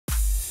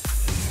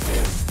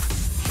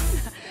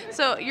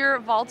So your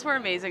vaults were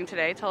amazing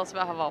today. Tell us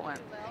about how vault went.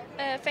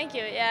 Thank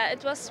you. Yeah,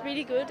 it was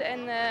really good,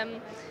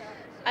 and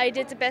I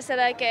did the best that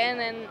I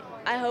can, and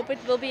I hope it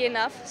will be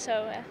enough.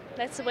 So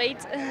let's wait.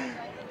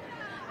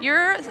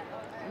 Your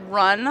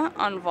run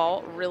on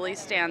vault really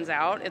stands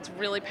out. It's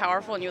really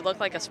powerful, and you look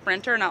like a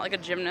sprinter, not like a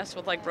gymnast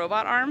with like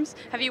robot arms.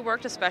 Have you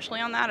worked especially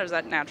on that, or is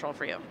that natural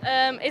for you?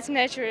 It's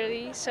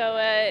naturally, so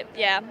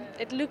yeah,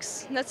 it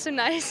looks not so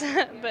nice,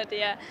 but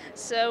yeah,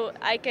 so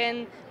I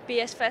can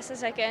be as fast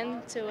as I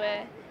can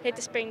to hit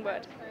the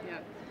springboard. Yeah.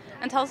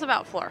 And tell us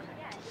about floor.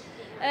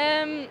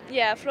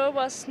 Yeah, floor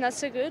was not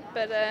so good,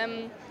 but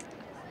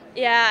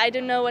yeah, I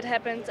don't know what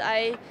happened.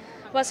 I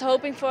was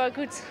hoping for a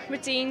good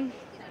routine,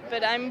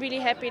 but I'm really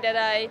happy that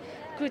I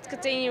could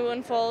continue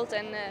on vault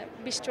and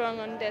be strong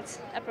on that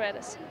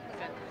apparatus.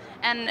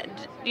 And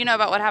do you know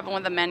about what happened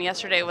with the men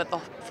yesterday with the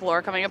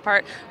floor coming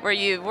apart? Were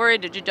you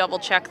worried? Did you double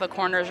check the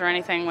corners or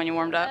anything when you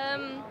warmed up?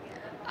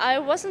 I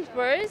wasn't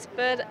worried,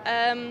 but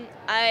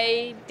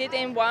I did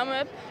a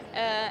warm-up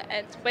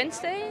at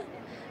Wednesday.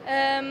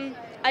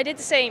 I did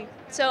the same,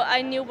 so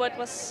I knew what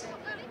was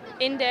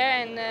in there,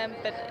 and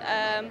but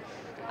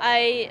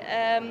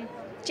I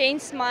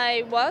changed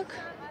my walk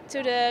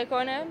to the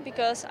corner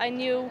because I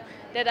knew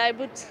that I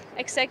would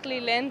exactly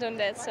land on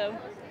that. So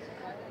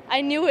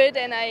I knew it,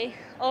 and I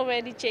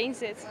already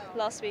changed it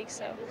last week.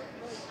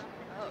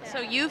 So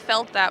you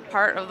felt that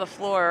part of the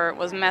floor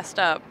was messed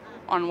up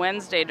on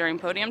Wednesday during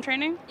podium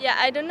training? Yeah,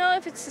 I don't know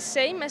if it's the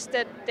same as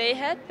that they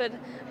had, but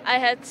I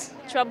had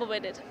trouble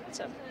with it.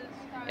 So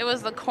it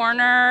was the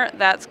corner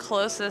that's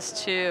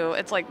closest to,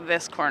 it's like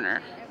this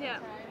corner. yeah.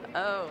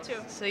 Oh,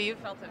 True. So you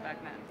felt it back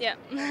then?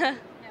 Yeah.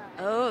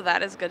 Oh,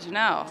 that is good to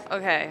know.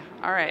 Okay,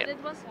 all right. But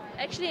it was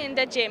actually in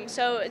that gym,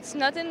 so it's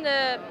not on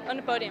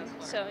the podium.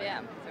 So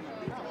yeah.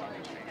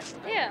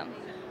 Yeah.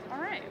 All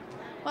right.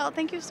 Well,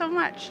 thank you so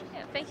much.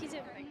 Yeah. Thank you too.